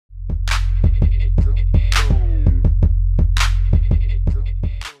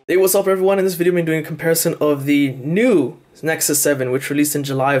Hey, what's up everyone? In this video I'm doing a comparison of the new Nexus 7, which released in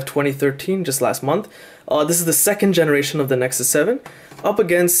July of 2013, just last month. This is the second generation of the Nexus 7, up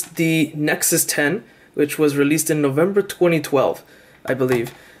against the Nexus 10, which was released in November 2012, I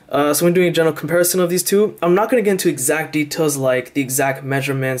believe. So I'm doing a general comparison of these two. I'm not going to get into exact details like the exact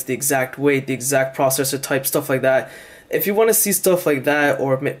measurements, the exact weight, the exact processor type, stuff like that. If you want to see stuff like that,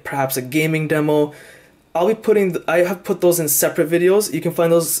 or perhaps a gaming demo, I have put those in separate videos. You can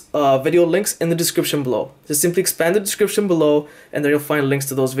find those video links in the description below. Just simply expand the description below and then you'll find links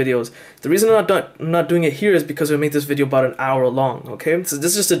to those videos. The reason I'm not doing it here is because we made this video about an hour long, okay? So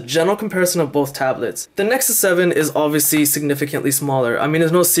this is just a general comparison of both tablets. The Nexus 7 is obviously significantly smaller. I mean,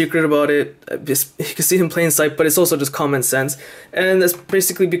 there's no secret about it. You can see it in plain sight, but it's also just common sense. And that's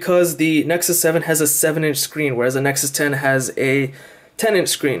basically because the Nexus 7 has a 7-inch screen, whereas the Nexus 10 has a 10-inch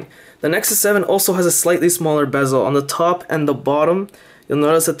screen. The Nexus 7 also has a slightly smaller bezel. On the top and the bottom, you'll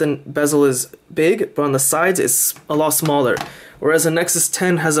notice that the bezel is big, but on the sides it's a lot smaller. Whereas the Nexus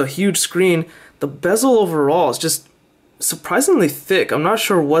 10 has a huge screen, the bezel overall is just surprisingly thick. I'm not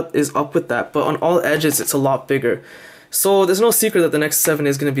sure what is up with that, but on all edges it's a lot bigger. So there's no secret that the Nexus 7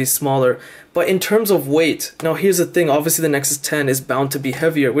 is going to be smaller. But in terms of weight, now here's the thing, obviously the Nexus 10 is bound to be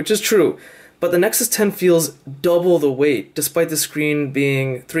heavier, which is true. But the Nexus 10 feels double the weight. Despite the screen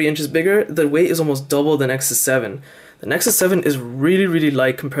being 3 inches bigger, the weight is almost double the Nexus 7. The Nexus 7 is really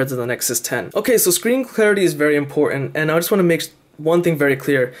light compared to the Nexus 10. Okay, so screen clarity is very important, and I just want to make one thing very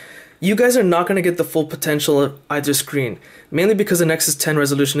clear. You guys are not going to get the full potential of either screen, mainly because the Nexus 10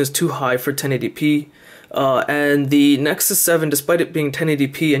 resolution is too high for 1080p, and the Nexus 7, despite it being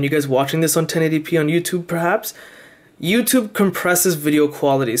 1080p, and you guys watching this on 1080p on YouTube perhaps, YouTube compresses video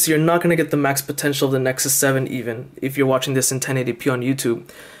quality, so you're not going to get the max potential of the Nexus 7 even if you're watching this in 1080p on YouTube.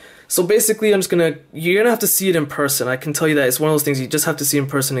 So basically you're going to have to see it in person. I can tell you that it's one of those things you just have to see in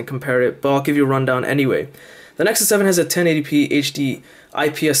person and compare it, but I'll give you a rundown anyway. The Nexus 7 has a 1080p HD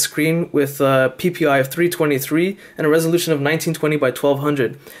IPS screen with a PPI of 323 and a resolution of 1920 by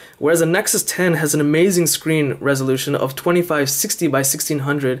 1200, whereas the Nexus 10 has an amazing screen resolution of 2560 by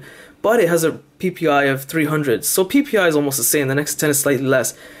 1600, but it has a PPI of 300, so PPI is almost the same. The Nexus 10 is slightly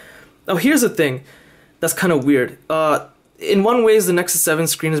less. Now here's the thing that's kind of weird. In one way, the Nexus 7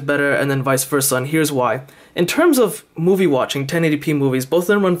 screen is better, and then vice versa, and here's why. In terms of movie watching, 1080p movies, both of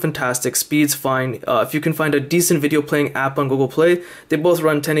them run fantastic, speed's fine. If you can find a decent video playing app on Google Play, they both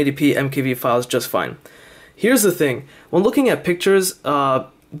run 1080p MKV files just fine. Here's the thing, when looking at pictures,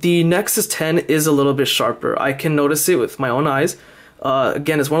 the Nexus 10 is a little bit sharper. I can notice it with my own eyes.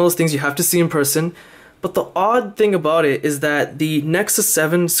 Again, it's one of those things you have to see in person. But the odd thing about it is that the Nexus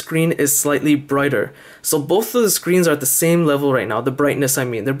 7 screen is slightly brighter. So both of the screens are at the same level right now, the brightness I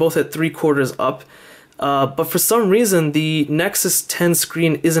mean. They're both at 3/4 up. But for some reason, the Nexus 10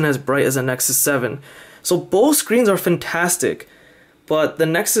 screen isn't as bright as the Nexus 7. So both screens are fantastic. But the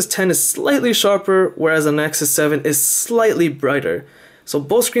Nexus 10 is slightly sharper, whereas the Nexus 7 is slightly brighter. So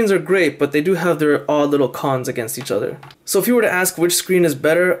both screens are great, but they do have their odd little cons against each other. So if you were to ask which screen is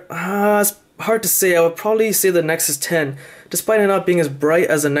better, it's hard to say. I would probably say the Nexus 10. Despite it not being as bright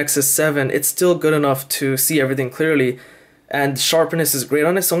as the Nexus 7, it's still good enough to see everything clearly, and sharpness is great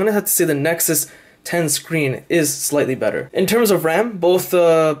on it, so I'm going to have to say the Nexus 10 screen is slightly better. In terms of RAM, both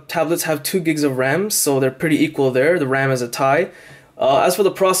tablets have 2 gigs of RAM, so they're pretty equal there. The RAM is a tie. As for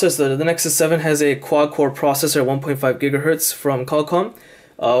the processor, the Nexus 7 has a quad-core processor at 1.5 GHz from Qualcomm,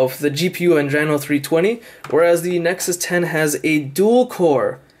 with the GPU Adreno 320, whereas the Nexus 10 has a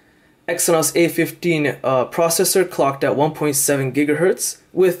dual-core Exynos A15 processor clocked at 1.7 GHz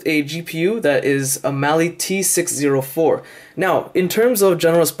with a GPU that is a Mali T604. Now, in terms of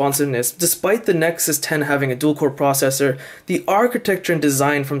general responsiveness, despite the Nexus 10 having a dual-core processor, the architecture and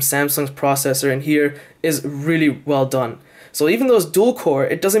design from Samsung's processor in here is really well done. So even though it's dual-core,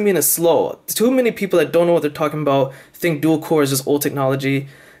 it doesn't mean it's slow. Too many people that don't know what they're talking about think dual-core is just old technology.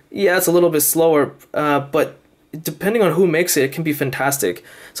 Yeah, it's a little bit slower, but depending on who makes it, it can be fantastic.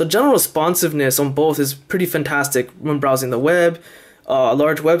 So general responsiveness on both is pretty fantastic when browsing the web,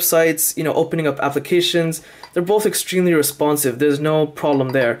 large websites, opening up applications. They're both extremely responsive. There's no problem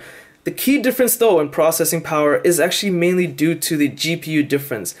there. The key difference though in processing power is actually mainly due to the GPU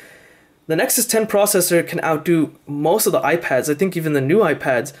difference. The Nexus 10 processor can outdo most of the iPads, I think even the new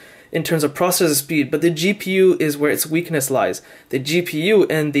iPads, in terms of processor speed, but the GPU is where its weakness lies. The GPU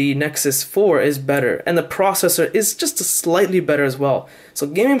in the Nexus 4 is better, and the processor is just slightly better as well. So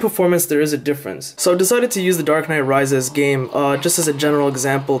gaming performance, there is a difference. So I decided to use the Dark Knight Rises game just as a general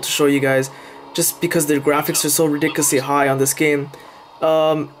example to show you guys, just because the graphics are so ridiculously high on this game.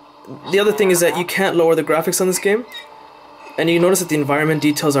 The other thing is that you can't lower the graphics on this game. And you notice that the environment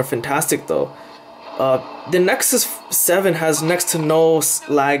details are fantastic though. The Nexus 7 has next to no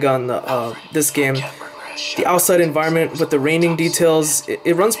lag on this game. The outside environment with the raining details,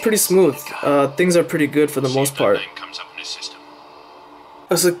 it runs pretty smooth. Things are pretty good for the most part.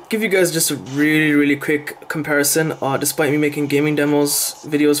 So give you guys just a really quick comparison, despite me making gaming demos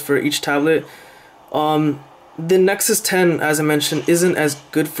videos for each tablet. The Nexus 10, as I mentioned, isn't as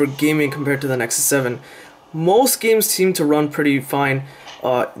good for gaming compared to the Nexus 7. Most games seem to run pretty fine.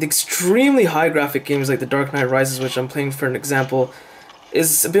 The extremely high graphic games like The Dark Knight Rises, which I'm playing for an example,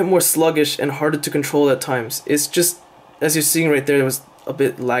 is a bit more sluggish and harder to control at times. It's just, as you're seeing right there was a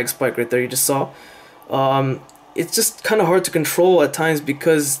bit lag spike right there you just saw. It's just kind of hard to control at times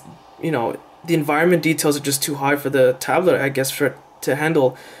because, you know, the environment details are just too high for the tablet, I guess, for it to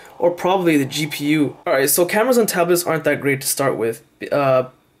handle, or probably the GPU. Alright, so cameras on tablets aren't that great to start with,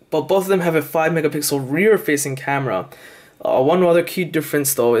 but both of them have a 5 megapixel rear facing camera. One other key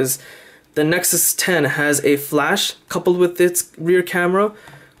difference though is the Nexus 10 has a flash coupled with its rear camera,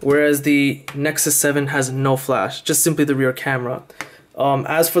 whereas the Nexus 7 has no flash, just simply the rear camera.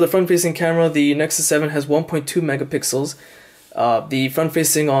 As for the front-facing camera, the Nexus 7 has 1.2 megapixels. The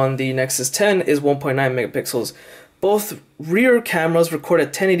front-facing on the Nexus 10 is 1.9 megapixels. Both rear cameras record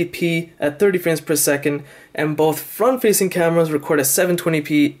at 1080p at 30 frames per second, and both front-facing cameras record at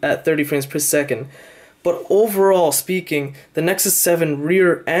 720p at 30 frames per second. But overall speaking, the Nexus 7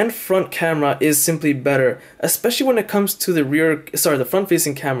 rear and front camera is simply better, especially when it comes to the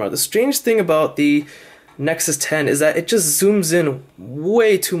front-facing camera. The strange thing about the Nexus 10 is that it just zooms in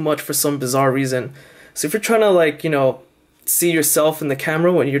way too much for some bizarre reason. So if you're trying to, like, you know, see yourself in the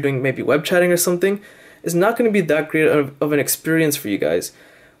camera when you're doing maybe web chatting or something, it's not going to be that great of an experience for you guys.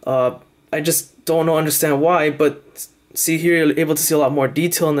 I just don't understand why, but see here you're able to see a lot more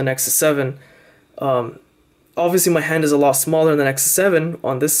detail in the Nexus 7. Obviously my hand is a lot smaller than the Nexus 7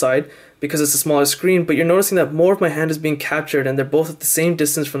 on this side because it's a smaller screen, but you're noticing that more of my hand is being captured and they're both at the same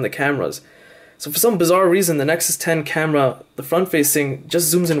distance from the cameras. So for some bizarre reason, the Nexus 10 camera, the front facing,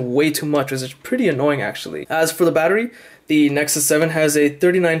 just zooms in way too much, which is pretty annoying actually. As for the battery, the Nexus 7 has a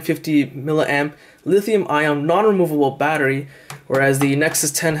 3950 milliamp lithium ion non-removable battery, whereas the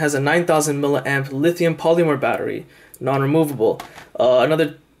Nexus 10 has a 9000 milliamp lithium polymer battery, non-removable.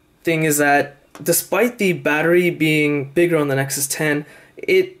 Another thing is that despite the battery being bigger on the Nexus 10,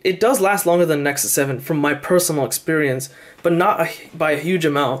 it does last longer than the Nexus 7 from my personal experience, but not by a huge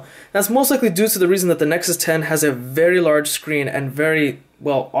amount. That's most likely due to the reason that the Nexus 10 has a very large screen and very,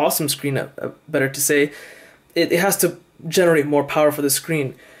 well, awesome screen, better to say. It has to generate more power for the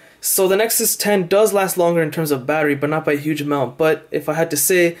screen. So the Nexus 10 does last longer in terms of battery, but not by a huge amount. But if I had to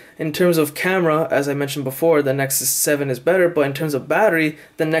say, in terms of camera, as I mentioned before, the Nexus 7 is better, but in terms of battery,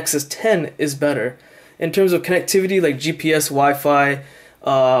 the Nexus 10 is better. In terms of connectivity, like GPS, Wi-Fi,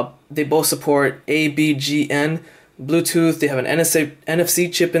 they both support ABGN, Bluetooth, they have an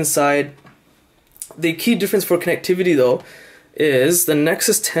NFC chip inside. The key difference for connectivity though is the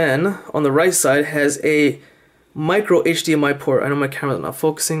Nexus 10 on the right side has a micro HDMI port. I know my camera's not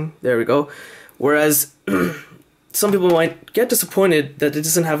focusing, there we go. Whereas some people might get disappointed that it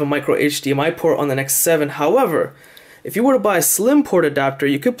doesn't have a micro HDMI port on the Nexus 7. However, if you were to buy a slim port adapter,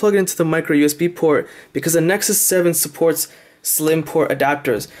 you could plug it into the micro USB port because the Nexus 7 supports slim port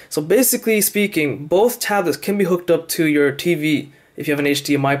adapters. So basically speaking, both tablets can be hooked up to your TV if you have an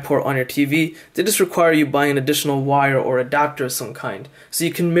HDMI port on your TV. They just require you buying an additional wire or adapter of some kind, so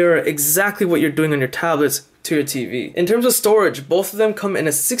you can mirror exactly what you're doing on your tablets to your TV. In terms of storage, both of them come in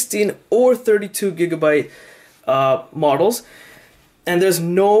a 16 or 32 gigabyte models, and there's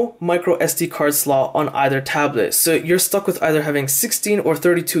no micro SD card slot on either tablet, so you're stuck with either having 16 or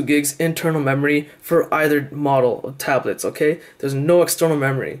 32 gigs internal memory for either model of tablets, okay? There's no external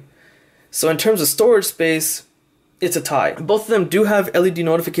memory. So in terms of storage space, it's a tie. Both of them do have LED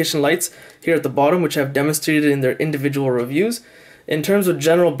notification lights here at the bottom, which I've demonstrated in their individual reviews. In terms of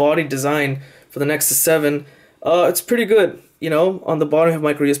general body design for the Nexus 7, it's pretty good. You know, on the bottom you have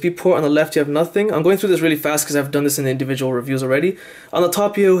micro USB port, on the left you have nothing. I'm going through this really fast because I've done this in the individual reviews already. On the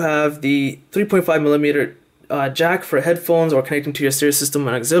top you have the 3.5mm jack for headphones or connecting to your stereo system,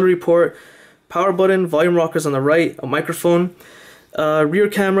 an auxiliary port, power button, volume rockers on the right, a microphone, rear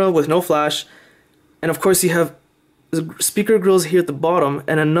camera with no flash, and of course you have speaker grills here at the bottom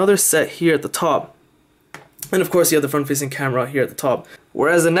and another set here at the top. And of course you have the front-facing camera here at the top.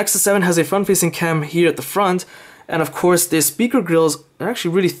 Whereas the Nexus 7 has a front-facing cam here at the front, and of course the speaker grills are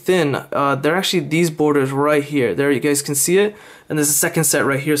actually really thin. They're actually these borders right here. There, you guys can see it. And there's a second set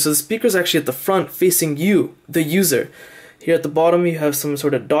right here. So the speaker's actually at the front facing you, the user. Here at the bottom you have some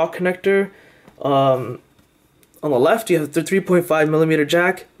sort of dock connector. on the left, you have the 3.5mm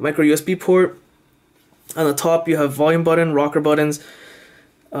jack, micro USB port. On the top, you have volume button, rocker buttons,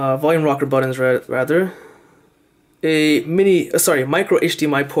 volume rocker buttons rather. A micro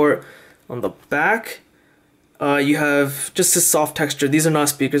HDMI port on the back. You have just a soft texture. These are not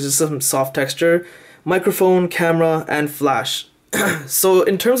speakers, it's some soft texture. Microphone, camera, and flash. So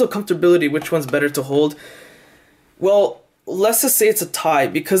in terms of comfortability, which one's better to hold? Well, let's just say it's a tie,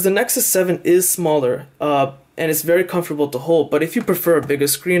 because the Nexus 7 is smaller and it's very comfortable to hold. But if you prefer a bigger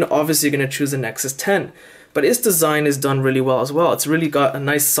screen, obviously you're going to choose the Nexus 10. But its design is done really well as well. It's really got a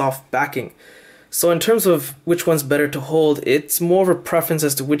nice soft backing. So in terms of which one's better to hold, it's more of a preference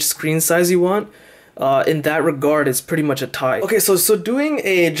as to which screen size you want. In that regard, it's pretty much a tie. Okay, so doing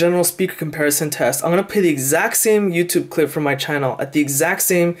a general speaker comparison test, I'm going to play the exact same YouTube clip from my channel at the exact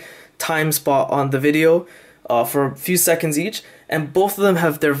same time spot on the video for a few seconds each, and both of them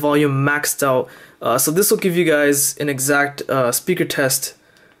have their volume maxed out. So this will give you guys an exact speaker test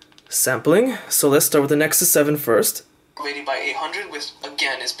sampling. So let's start with the Nexus 7 first. 80 by 800, which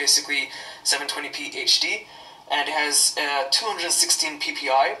again is basically 720p HD, and it has 216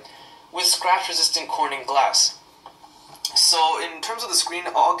 ppi with scratch resistant Corning glass. So in terms of the screen,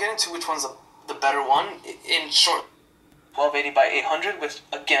 I'll get into which one's the better one. In short, 1280 by 800, which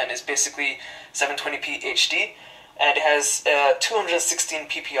again is basically 720p HD, and it has 216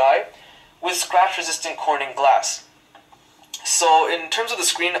 ppi with scratch resistant Corning glass. So in terms of the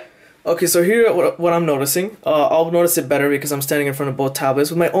screen, okay, so here what I'm noticing, I'll notice it better because I'm standing in front of both tablets.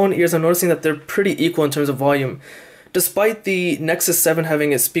 With my own ears, I'm noticing that they're pretty equal in terms of volume. Despite the Nexus 7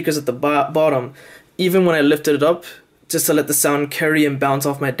 having its speakers at the bottom, even when I lifted it up just to let the sound carry and bounce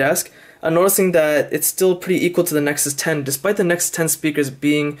off my desk, I'm noticing that it's still pretty equal to the Nexus 10, despite the Nexus 10 speakers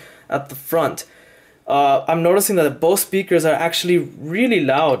being at the front. I'm noticing that both speakers are actually really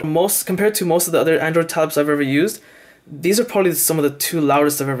loud. Compared to most of the other Android tablets I've ever used, these are probably some of the two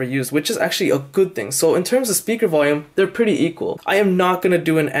loudest I've ever used, which is actually a good thing. So in terms of speaker volume, they're pretty equal. I am not going to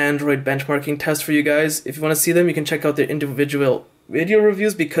do an Android benchmarking test for you guys. If you want to see them, you can check out their individual video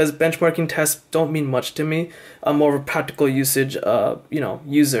reviews, because benchmarking tests don't mean much to me. I'm more of a practical usage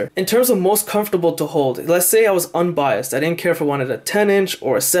user. In terms of most comfortable to hold, let's say I was unbiased. I didn't care if I wanted a 10-inch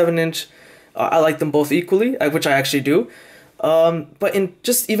or a 7-inch. I like them both equally, which I actually do. But in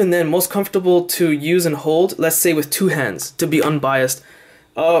just even then, most comfortable to use and hold, let's say with two hands, to be unbiased,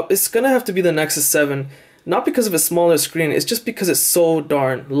 it's gonna have to be the Nexus 7. Not because of a smaller screen, it's just because it's so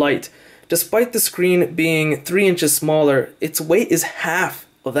darn light. Despite the screen being 3 inches smaller, its weight is half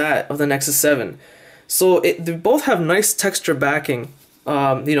of that of the Nexus 7. So they both have nice texture backing.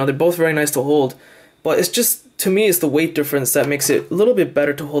 They're both very nice to hold. But it's just, to me, it's the weight difference that makes it a little bit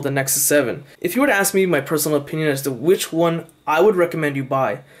better to hold the Nexus 7. If you were to ask me my personal opinion as to which one I would recommend you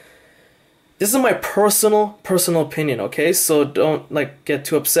buy, this is my personal opinion, okay? So don't get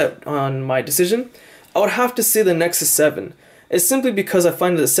too upset on my decision. I would have to say the Nexus 7. It's simply because I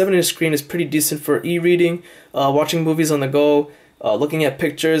find that the 7-inch screen is pretty decent for e-reading, watching movies on the go, looking at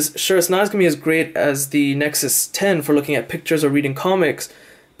pictures. Sure, it's not going to be as great as the Nexus 10 for looking at pictures or reading comics,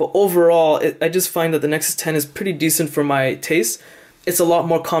 but overall, I just find that the Nexus 10 is pretty decent for my taste. It's a lot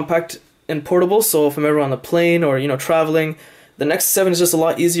more compact and portable, so if I'm ever on a plane or traveling, the Nexus 7 is just a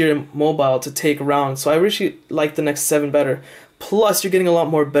lot easier and mobile to take around. So I really like the Nexus 7 better. Plus, you're getting a lot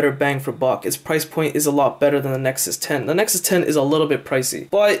more better bang for buck. Its price point is a lot better than the Nexus 10. The Nexus 10 is a little bit pricey,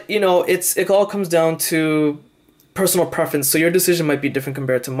 but it all comes down to personal preference, so your decision might be different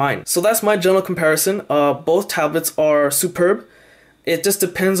compared to mine. So that's my general comparison. Both tablets are superb. It just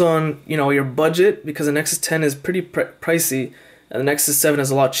depends on your budget, because the Nexus 10 is pretty pricey and the Nexus 7 is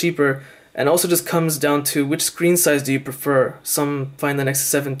a lot cheaper. And also just comes down to which screen size do you prefer. Some find the Nexus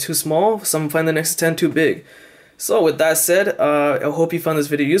 7 too small, some find the Nexus 10 too big. So with that said, I hope you found this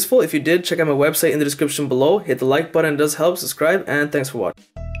video useful. If you did, check out my website in the description below. Hit the like button, it does help. Subscribe, and thanks for watching.